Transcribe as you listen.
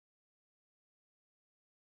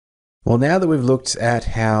Well, now that we've looked at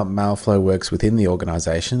how Mailflow works within the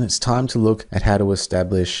organization, it's time to look at how to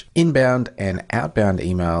establish inbound and outbound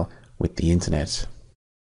email with the internet.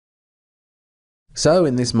 So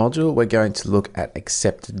in this module, we're going to look at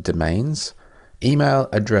accepted domains, email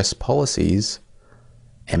address policies,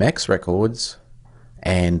 MX records,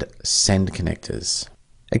 and send connectors.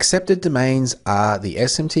 Accepted domains are the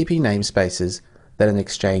SMTP namespaces that an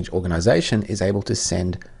Exchange organization is able to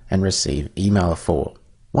send and receive email for.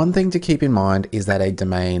 One thing to keep in mind is that a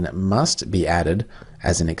domain must be added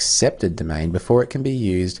as an accepted domain before it can be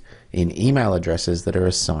used in email addresses that are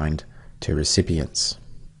assigned to recipients.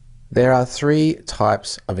 There are three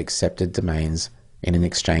types of accepted domains in an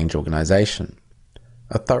Exchange organization.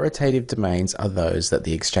 Authoritative domains are those that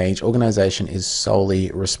the Exchange organization is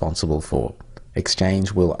solely responsible for.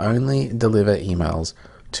 Exchange will only deliver emails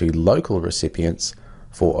to local recipients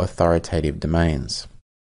for authoritative domains.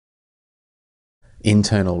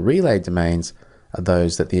 Internal relay domains are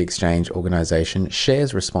those that the Exchange organization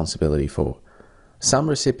shares responsibility for. Some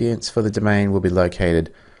recipients for the domain will be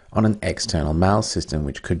located on an external mail system,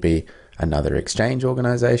 which could be another Exchange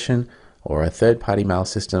organization or a third-party mail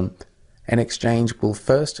system. An Exchange will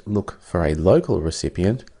first look for a local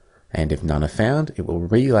recipient, and if none are found, it will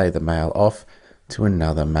relay the mail off to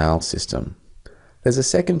another mail system. There's a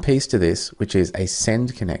second piece to this, which is a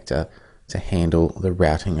send connector to handle the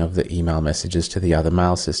routing of the email messages to the other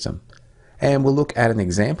mail system. And we'll look at an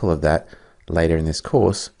example of that later in this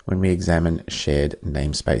course when we examine shared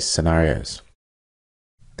namespace scenarios.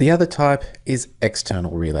 The other type is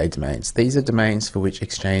external relay domains. These are domains for which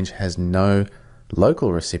Exchange has no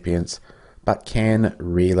local recipients but can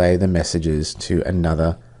relay the messages to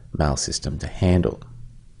another mail system to handle.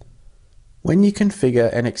 When you configure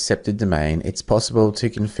an accepted domain, it's possible to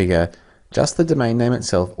configure just the domain name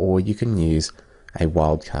itself, or you can use a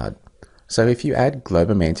wildcard. So if you add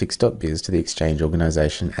globomantics.biz to the Exchange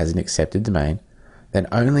organization as an accepted domain, then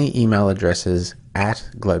only email addresses at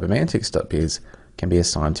globomantics.biz can be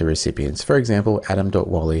assigned to recipients. For example,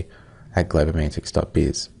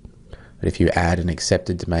 adam.wally@globomantics.biz. But if you add an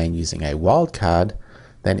accepted domain using a wildcard,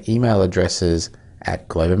 then email addresses at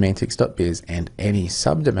globomantics.biz and any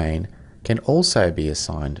subdomain can also be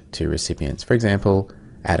assigned to recipients. For example,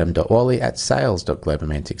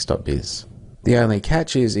 adam.wally@sales.globomantics.biz. The only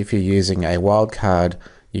catch is if you're using a wildcard,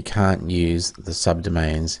 you can't use the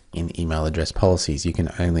subdomains in email address policies. You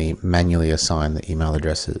can only manually assign the email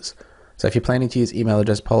addresses. So if you're planning to use email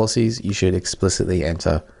address policies, you should explicitly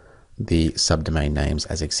enter the subdomain names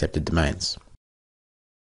as accepted domains.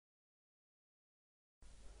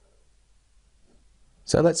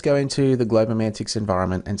 So let's go into the Globomantics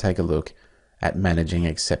environment and take a look at managing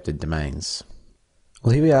accepted domains.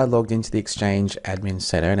 Well, here we are logged into the Exchange admin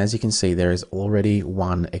center, and as you can see, there is already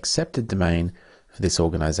one accepted domain for this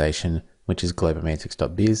organization, which is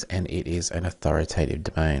globomantics.biz, and it is an authoritative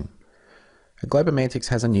domain. Globomantics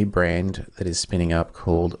has a new brand that is spinning up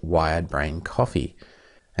called Wired Brain Coffee.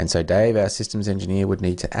 And so Dave, our systems engineer, would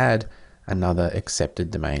need to add another accepted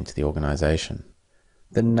domain to the organization.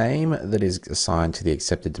 The name that is assigned to the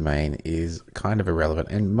accepted domain is kind of irrelevant,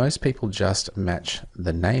 and most people just match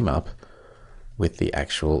the name up with the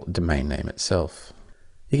actual domain name itself.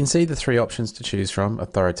 You can see the three options to choose from: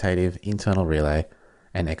 authoritative, internal relay,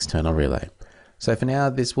 and external relay. So for now,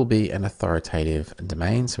 this will be an authoritative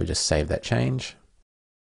domain, so we just save that change.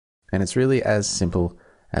 And it's really as simple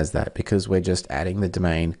as that, because we're just adding the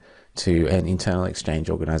domain to an internal Exchange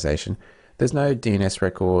organization. There's no DNS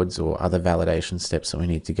records or other validation steps that we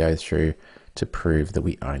need to go through to prove that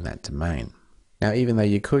we own that domain. Now, even though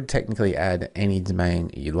you could technically add any domain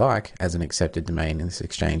you like as an accepted domain in this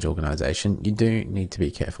Exchange organization, you do need to be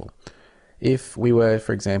careful. If we were,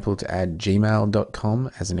 for example, to add gmail.com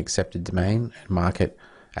as an accepted domain and mark it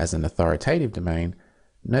as an authoritative domain,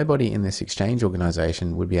 nobody in this Exchange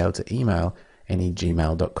organization would be able to email any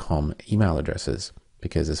gmail.com email addresses,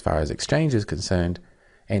 because as far as Exchange is concerned,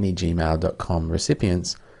 any gmail.com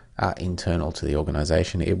recipients are internal to the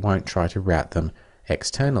organization. It won't try to route them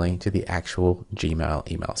externally to the actual Gmail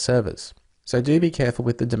email servers. So do be careful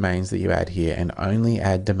with the domains that you add here, and only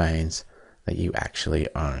add domains that you actually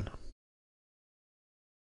own.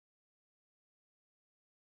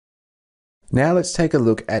 Now let's take a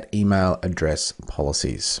look at email address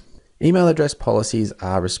policies. Email address policies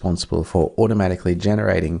are responsible for automatically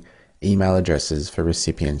generating email addresses for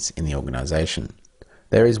recipients in the organization.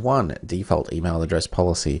 There is one default email address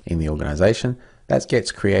policy in the organization that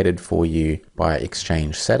gets created for you by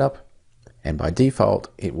Exchange setup, and by default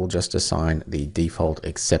it will just assign the default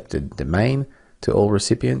accepted domain to all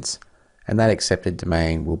recipients, and that accepted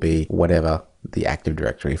domain will be whatever the Active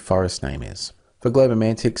Directory forest name is. For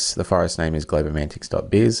Globomantics, the forest name is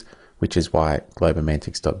globomantics.biz, which is why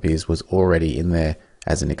globomantics.biz was already in there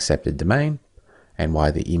as an accepted domain, and why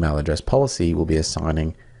the email address policy will be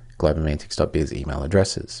assigning globomantics.biz email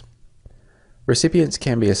addresses. Recipients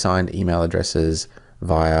can be assigned email addresses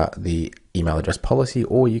via the email address policy,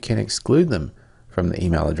 or you can exclude them from the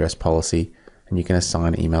email address policy, and you can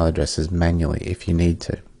assign email addresses manually if you need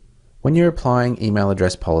to. When you're applying email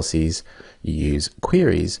address policies, you use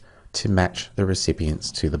queries to match the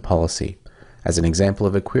recipients to the policy. As an example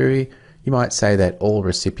of a query, you might say that all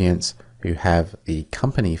recipients who have the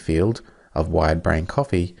company field of Wired Brain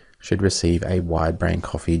Coffee should receive a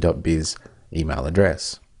wiredbraincoffee.biz email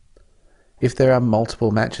address. If there are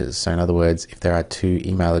multiple matches, so in other words, if there are two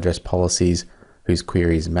email address policies whose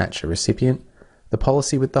queries match a recipient, the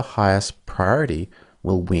policy with the highest priority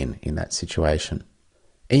will win in that situation.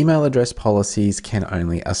 Email address policies can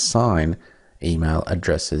only assign email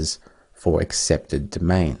addresses for accepted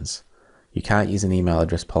domains. You can't use an email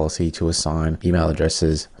address policy to assign email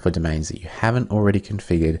addresses for domains that you haven't already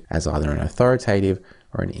configured as either an authoritative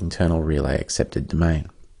or an internal relay accepted domain.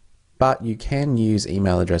 But you can use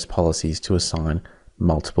email address policies to assign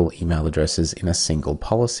multiple email addresses in a single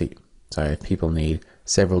policy. So if people need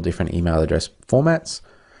several different email address formats,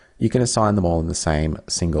 you can assign them all in the same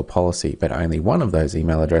single policy, but only one of those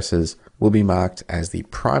email addresses will be marked as the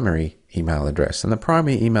primary email address. And the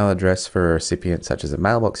primary email address for a recipient, such as a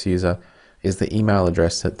mailbox user, is the email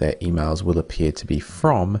address that their emails will appear to be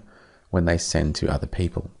from when they send to other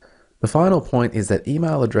people. The final point is that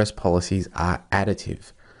email address policies are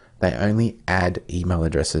additive. They only add email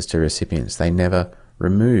addresses to recipients. They never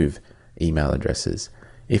remove email addresses.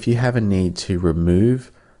 If you have a need to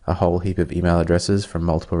remove a whole heap of email addresses from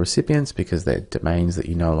multiple recipients because they're domains that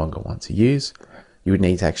you no longer want to use, you would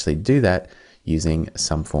need to actually do that using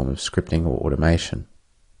some form of scripting or automation.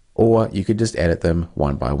 Or you could just edit them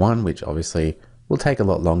one by one, which obviously will take a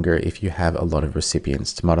lot longer if you have a lot of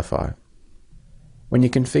recipients to modify. When you're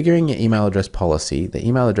configuring your email address policy, the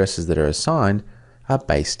email addresses that are assigned are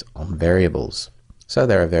based on variables. So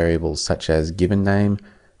there are variables such as given name,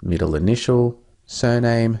 middle initial,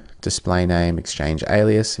 surname, display name, exchange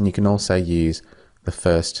alias, and you can also use the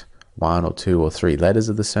first 1 or 2 or 3 letters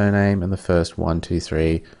of the surname and the first 1, 2,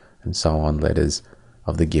 3, and so on letters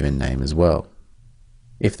of the given name as well.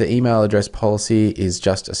 If the email address policy is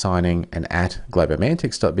just assigning an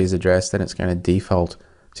 @globomantics.biz address, then it's going to default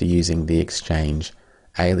to using the exchange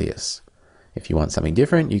alias. If you want something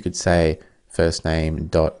different, you could say first name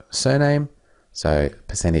dot surname, so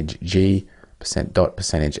 %G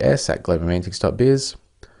 %.%S at globomantics.biz,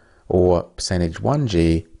 or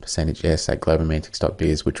 %1G %S at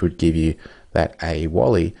globomantics.biz, which would give you that A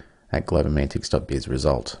Wally at globomantics.biz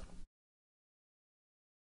result.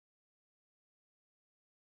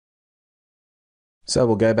 So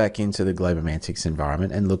we'll go back into the Globomantics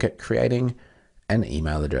environment and look at creating an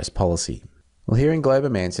email address policy. Well, here in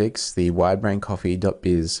Globomantics, the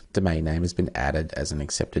wiredbraincoffee.biz domain name has been added as an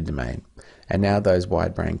accepted domain. And now those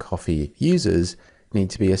Wiredbrain Coffee users need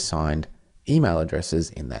to be assigned email addresses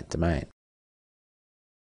in that domain.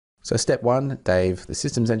 So step 1, Dave, the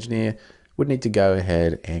systems engineer, would need to go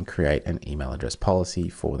ahead and create an email address policy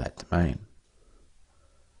for that domain.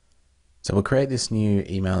 So we'll create this new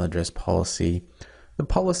email address policy. The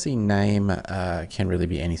policy name can really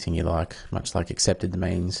be anything you like, much like accepted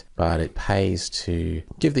domains, but it pays to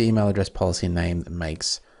give the email address policy a name that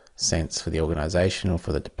makes sense for the organization or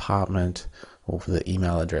for the department or for the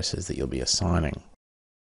email addresses that you'll be assigning.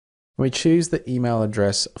 When we choose the email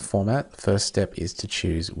address format, the first step is to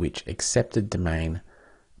choose which accepted domain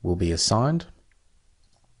will be assigned.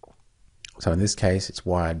 So in this case, it's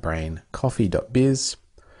wiredbraincoffee.biz,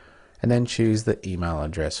 and then choose the email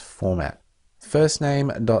address format. First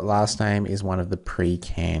name dot last name is one of the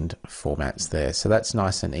pre-canned formats there, so that's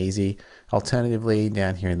nice and easy. Alternatively,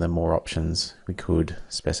 down here in the more options, we could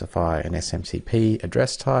specify an SMTP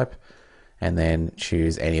address type and then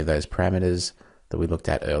choose any of those parameters that we looked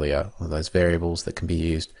at earlier, or those variables that can be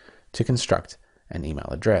used to construct an email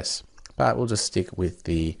address. But we'll just stick with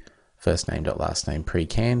the first name dot last name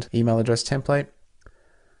pre-canned email address template.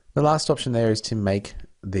 The last option there is to make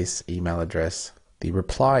this email address the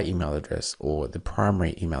reply email address or the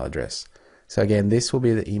primary email address. So again, this will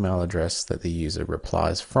be the email address that the user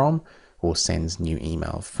replies from or sends new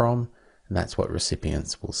email from, and that's what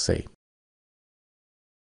recipients will see.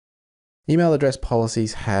 Email address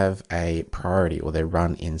policies have a priority, or they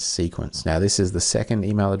run in sequence. Now this is the second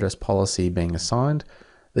email address policy being assigned.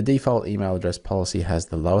 The default email address policy has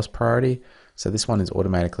the lowest priority, so this one is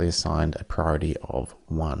automatically assigned a priority of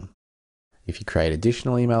 1. If you create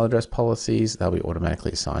additional email address policies, they'll be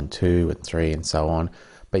automatically assigned 2 and 3 and so on.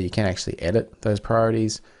 But you can actually edit those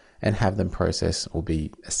priorities and have them process or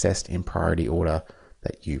be assessed in priority order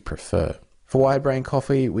that you prefer. For Wide Brain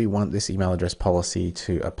Coffee, we want this email address policy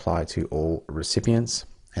to apply to all recipients,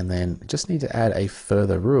 and then just need to add a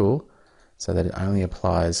further rule so that it only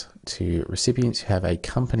applies to recipients who have a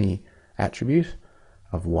company attribute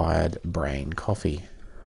of Wide Brain Coffee.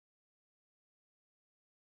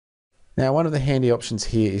 Now, one of the handy options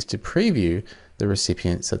here is to preview the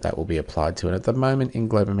recipients that will be applied to. And at the moment in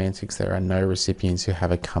Globomantics, there are no recipients who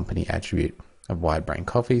have a company attribute of Wide Brain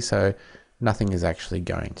Coffee, so nothing is actually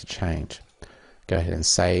going to change. Go ahead and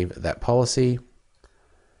save that policy,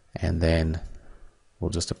 and then we'll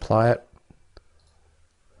just apply it.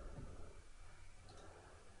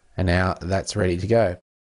 And now that's ready to go.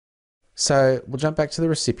 So we'll jump back to the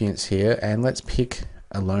recipients here, and let's pick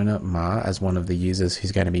Alona Ma as one of the users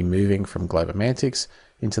who's going to be moving from Globomantics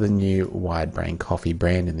into the new Wide Brain Coffee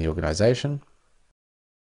brand in the organization.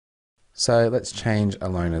 So let's change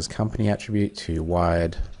Alona's company attribute to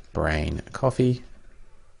Wide Brain Coffee.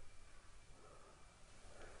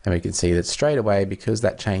 And we can see that straight away, because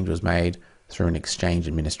that change was made through an Exchange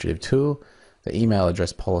administrative tool, the email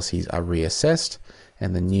address policies are reassessed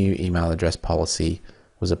and the new email address policy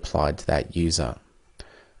was applied to that user.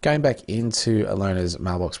 Going back into Alona's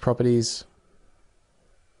mailbox properties,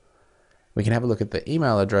 we can have a look at the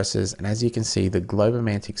email addresses, and as you can see, the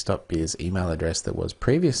globomantics.biz email address that was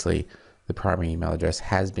previously the primary email address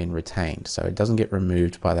has been retained. So it doesn't get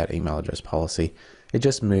removed by that email address policy. It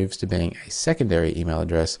just moves to being a secondary email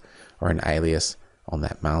address or an alias on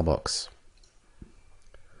that mailbox.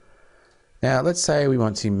 Now, let's say we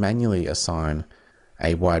want to manually assign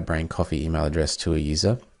a Wide Brain Coffee email address to a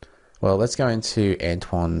user. Well, let's go into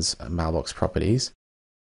Antoine's mailbox properties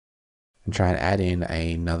and try and add in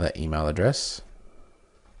another email address.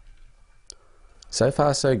 So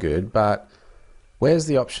far, so good, but where's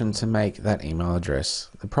the option to make that email address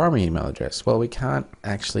the primary email address? Well, we can't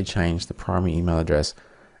actually change the primary email address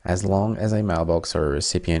as long as a mailbox or a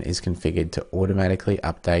recipient is configured to automatically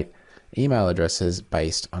update email addresses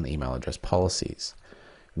based on email address policies.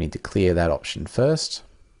 We need to clear that option first,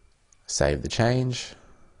 save the change,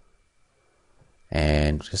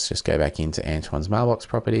 and just go back into Antoine's mailbox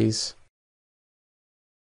properties.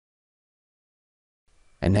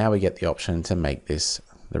 And now we get the option to make this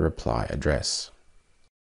the reply address.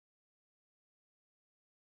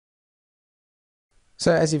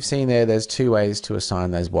 So as you've seen there's two ways to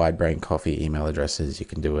assign those Wide Brain Coffee email addresses. You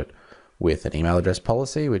can do it with an email address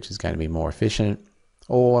policy, which is going to be more efficient,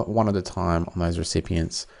 or one at a time on those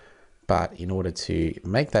recipients. But in order to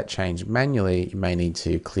make that change manually, you may need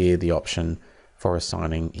to clear the option for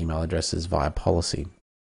assigning email addresses via policy.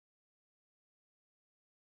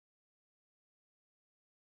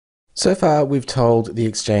 So far, we've told the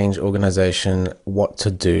Exchange organization what to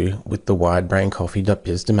do with the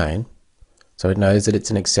widebraincoffee.biz domain. So it knows that it's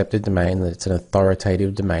an accepted domain, that it's an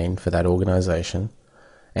authoritative domain for that organization.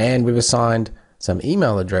 And we've assigned some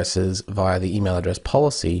email addresses via the email address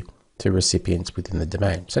policy to recipients within the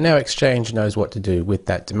domain. So now Exchange knows what to do with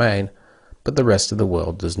that domain, but the rest of the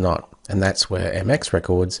world does not. And that's where MX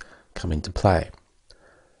records come into play.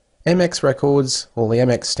 MX records, well, the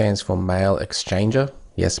MX stands for Mail Exchanger.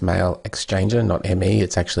 Yes, Mail Exchanger, not ME,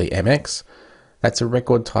 it's actually MX. That's a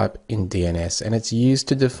record type in DNS, and it's used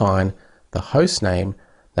to define the host name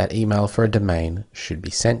that email for a domain should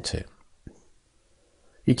be sent to.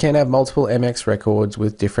 You can have multiple MX records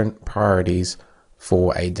with different priorities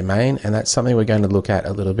for a domain, and that's something we're going to look at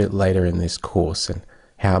a little bit later in this course and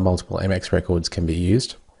how multiple MX records can be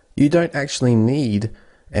used. You don't actually need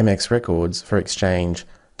MX records for Exchange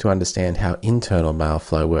to understand how internal mail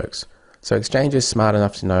flow works. So Exchange is smart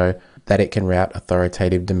enough to know that it can route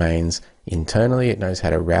authoritative domains internally. It knows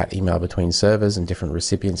how to route email between servers and different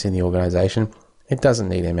recipients in the organization. It doesn't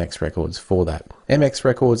need MX records for that. MX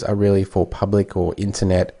records are really for public or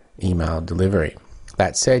internet email delivery.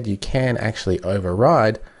 That said, you can actually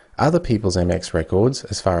override other people's MX records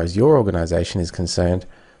as far as your organization is concerned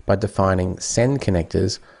by defining send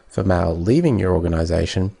connectors for mail leaving your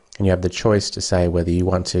organization, and you have the choice to say whether you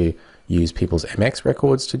want to use people's MX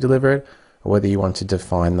records to deliver it or whether you want to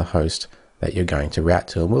define the host that you're going to route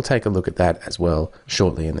to. And we'll take a look at that as well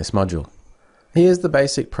shortly in this module. Here's the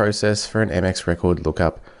basic process for an MX record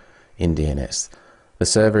lookup in DNS. The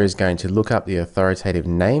server is going to look up the authoritative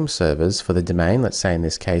name servers for the domain. Let's say in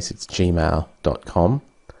this case it's gmail.com.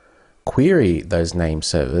 Query those name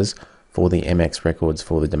servers for the MX records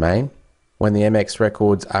for the domain. When the MX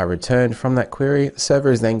records are returned from that query, the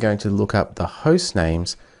server is then going to look up the host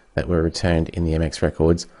names that were returned in the MX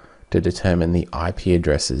records to determine the IP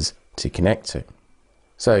addresses to connect to.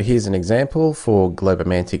 So here's an example for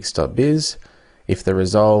globomantics.biz. If the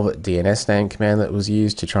resolve DNS name command that was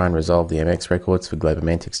used to try and resolve the MX records for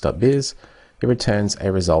globomantics.biz, it returns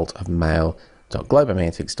a result of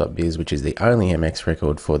mail.globomantics.biz, which is the only MX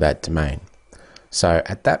record for that domain. So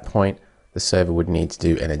at that point, the server would need to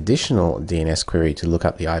do an additional DNS query to look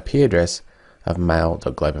up the IP address of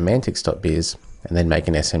mail.globomantics.biz and then make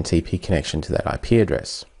an SMTP connection to that IP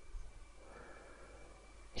address.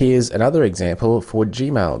 Here's another example for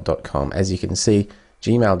gmail.com. As you can see,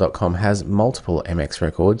 gmail.com has multiple MX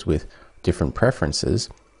records with different preferences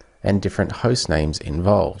and different host names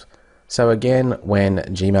involved. So again, when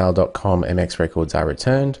gmail.com MX records are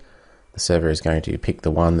returned, the server is going to pick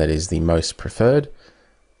the one that is the most preferred,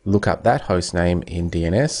 look up that host name in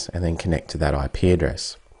DNS, and then connect to that IP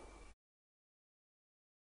address.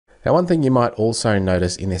 Now, one thing you might also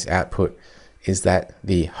notice in this output is that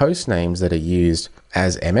the host names that are used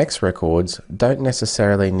as MX records don't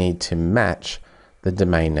necessarily need to match the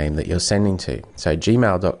domain name that you're sending to. So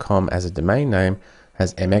gmail.com as a domain name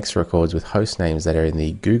has MX records with host names that are in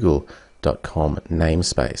the google.com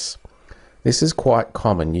namespace. This is quite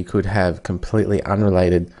common. You could have completely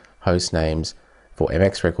unrelated host names for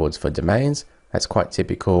MX records for domains. That's quite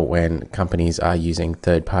typical when companies are using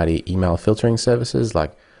third-party email filtering services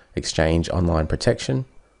like Exchange Online Protection.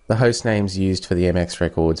 The host names used for the MX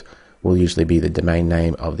records will usually be the domain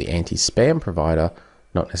name of the anti-spam provider,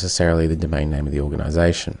 not necessarily the domain name of the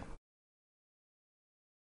organization.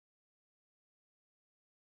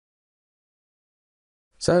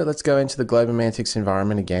 So let's go into the globomantics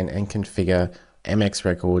environment again and configure MX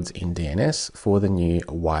records in DNS for the new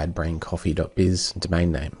wiredbraincoffee.biz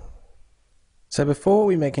domain name. So before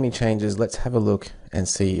we make any changes, let's have a look and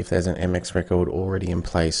see if there's an MX record already in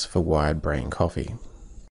place for Wired Brain Coffee.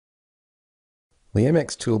 The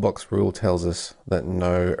MX toolbox rule tells us that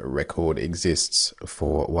no record exists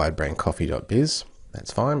for wiredbraincoffee.biz.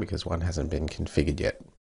 That's fine because one hasn't been configured yet.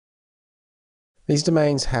 These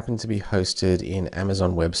domains happen to be hosted in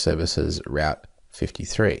Amazon Web Services Route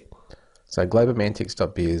 53. So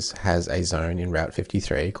globomantics.biz has a zone in Route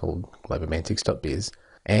 53 called globomantics.biz,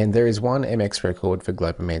 and there is one MX record for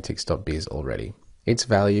globomantics.biz already. Its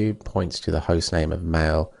value points to the hostname of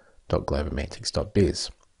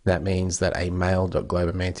mail.globomantics.biz. That means that a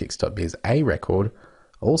mail.globomantics.biz A record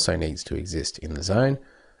also needs to exist in the zone,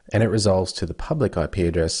 and it resolves to the public IP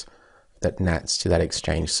address that NATs to that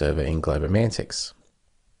Exchange server in Globomantics.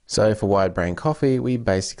 So for Wired Brain Coffee, we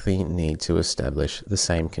basically need to establish the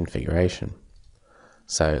same configuration.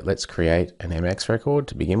 So let's create an MX record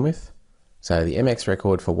to begin with. So the MX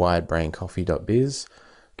record for wiredbraincoffee.biz,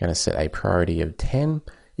 going to set a priority of 10.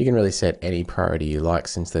 You can really set any priority you like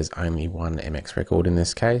since there's only one MX record in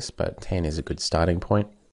this case, but 10 is a good starting point.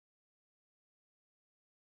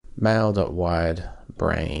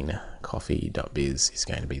 Mail.wiredbraincoffee.biz is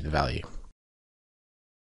going to be the value.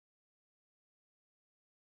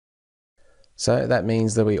 So that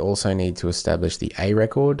means that we also need to establish the A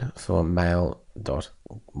record for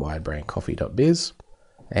mail.wiredbraincoffee.biz,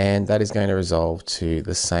 and that is going to resolve to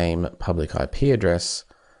the same public IP address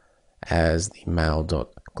as the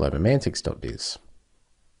mail.globomantics.biz.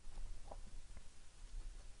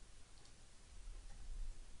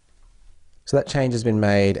 So that change has been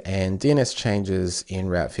made, and DNS changes in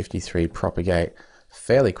Route 53 propagate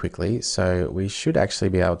fairly quickly, so we should actually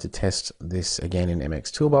be able to test this again in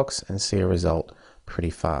MX Toolbox and see a result pretty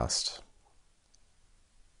fast.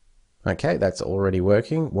 Okay, that's already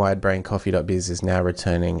working. Wiredbraincoffee.biz is now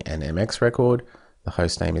returning an MX record. The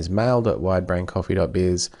hostname is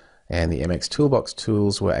mail.wiredbraincoffee.biz, and the MX Toolbox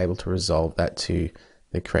tools were able to resolve that to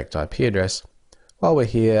the correct IP address. While we're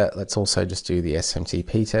here, let's also just do the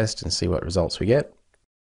SMTP test and see what results we get.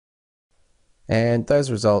 And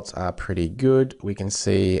those results are pretty good. We can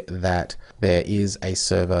see that there is a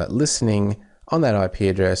server listening on that IP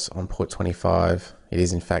address on port 25. It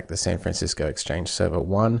is in fact the San Francisco Exchange Server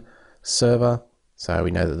 1 server. So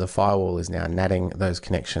we know that the firewall is now natting those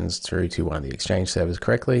connections through to one of the Exchange servers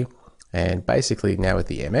correctly. And basically now with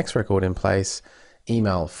the MX record in place,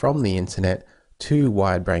 email from the internet to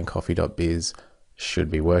wiredbraincoffee.biz should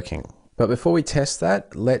be working. But before we test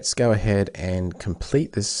that, let's go ahead and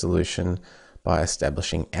complete this solution by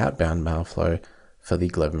establishing outbound mail flow for the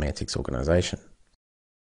Globomantics organization.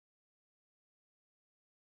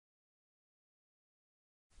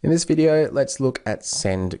 In this video, let's look at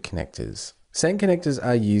send connectors. Send connectors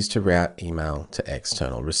are used to route email to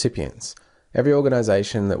external recipients. Every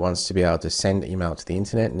organization that wants to be able to send email to the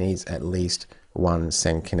internet needs at least one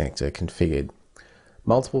send connector configured.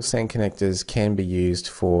 Multiple send connectors can be used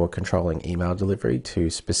for controlling email delivery to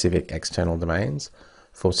specific external domains,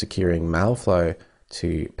 for securing mail flow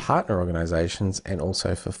to partner organizations, and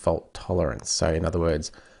also for fault tolerance. So in other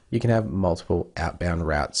words, you can have multiple outbound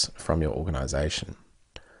routes from your organization.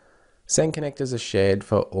 Send connectors are shared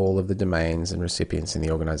for all of the domains and recipients in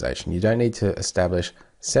the organization. You don't need to establish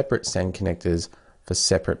separate send connectors for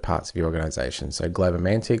separate parts of your organization. So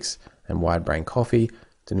Globomantics and Wide Brain Coffee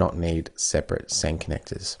do not need separate send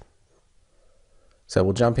connectors. So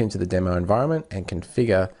we'll jump into the demo environment and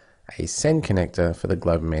configure a send connector for the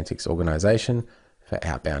Globomantics organization for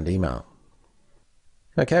outbound email.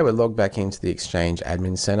 Okay, we're logged back into the Exchange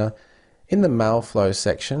Admin Center. In the Mail Flow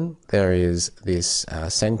section, there is this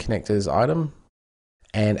send connectors item.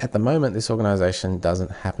 And at the moment, this organization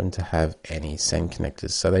doesn't happen to have any send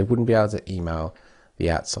connectors, so they wouldn't be able to email the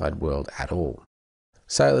outside world at all.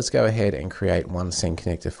 So let's go ahead and create one send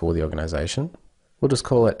connector for the organization. We'll just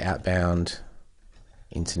call it Outbound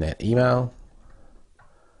Internet Email.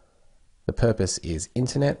 The purpose is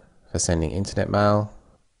internet, for sending internet mail.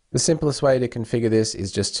 The simplest way to configure this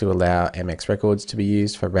is just to allow MX records to be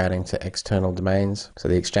used for routing to external domains. So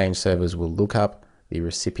the Exchange servers will look up the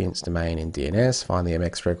recipient's domain in DNS, find the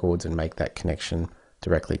MX records, and make that connection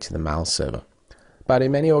directly to the mail server. But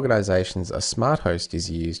in many organizations, a smart host is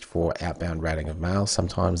used for outbound routing of mail.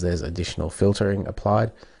 Sometimes there's additional filtering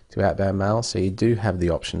applied to outbound mail, so you do have the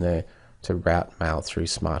option there to route mail through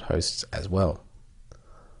smart hosts as well.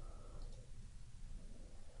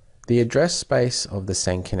 The address space of the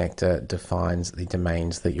send connector defines the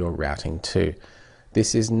domains that you're routing to.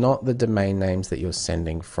 This is not the domain names that you're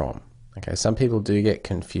sending from. Okay, some people do get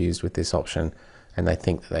confused with this option and they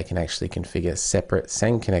think that they can actually configure separate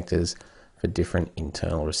send connectors for different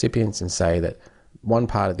internal recipients and say that one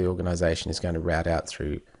part of the organization is going to route out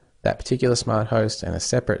through that particular smart host and a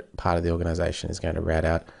separate part of the organization is going to route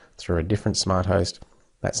out through a different smart host.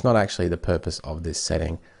 That's not actually the purpose of this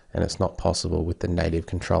setting, and it's not possible with the native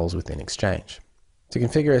controls within Exchange. To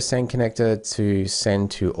configure a send connector to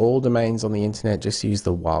send to all domains on the internet, just use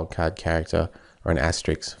the wildcard character or an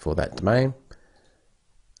asterisk for that domain.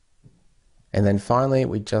 And then finally,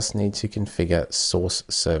 we just need to configure source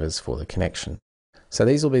servers for the connection. So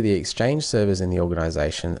these will be the Exchange servers in the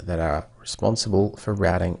organization that are responsible for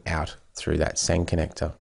routing out through that send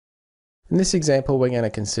connector. In this example, we're going to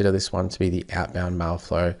consider this one to be the outbound mail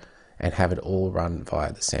flow and have it all run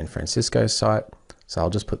via the San Francisco site. So I'll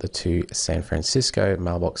just put the two San Francisco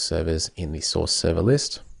mailbox servers in the source server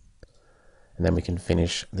list, and then we can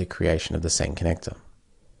finish the creation of the send connector.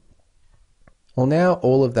 Well, now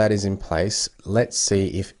all of that is in place, let's see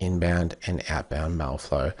if inbound and outbound mail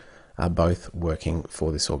flow are both working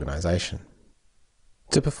for this organization.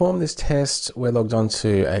 To perform this test, we're logged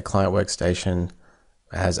onto a client workstation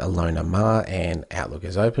as Alona Ma, and Outlook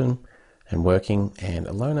is open and working, and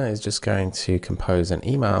Alona is just going to compose an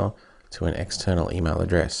email to an external email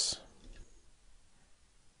address.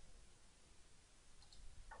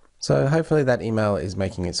 So hopefully that email is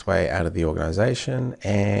making its way out of the organization,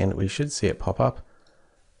 and we should see it pop up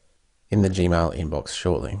in the Gmail inbox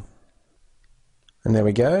shortly. And there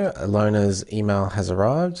we go, Alona's email has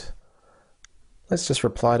arrived. Let's just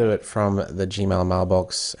reply to it from the Gmail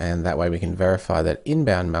mailbox, and that way we can verify that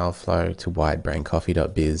inbound mail flow to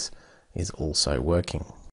widebraincoffee.biz is also working.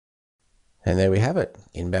 And there we have it,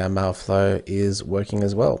 inbound mail flow is working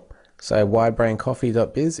as well. So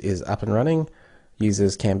widebraincoffee.biz is up and running.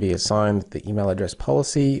 Users can be assigned the email address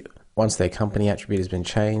policy once their company attribute has been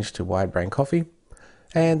changed to WideBrainCoffee,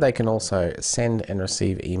 and they can also send and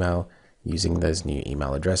receive email using those new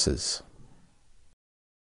email addresses.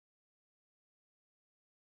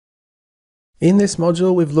 In this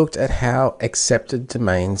module, we've looked at how accepted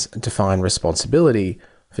domains define responsibility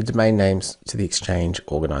for domain names to the Exchange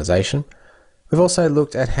organization. We've also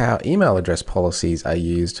looked at how email address policies are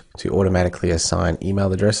used to automatically assign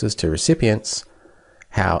email addresses to recipients,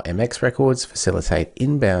 how MX records facilitate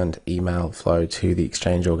inbound email flow to the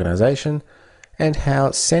Exchange organization, and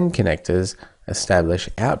how send connectors establish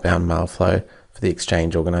outbound mail flow for the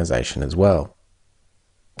Exchange organization as well.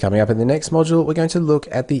 Coming up in the next module, we're going to look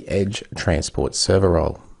at the Edge Transport Server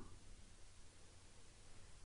role.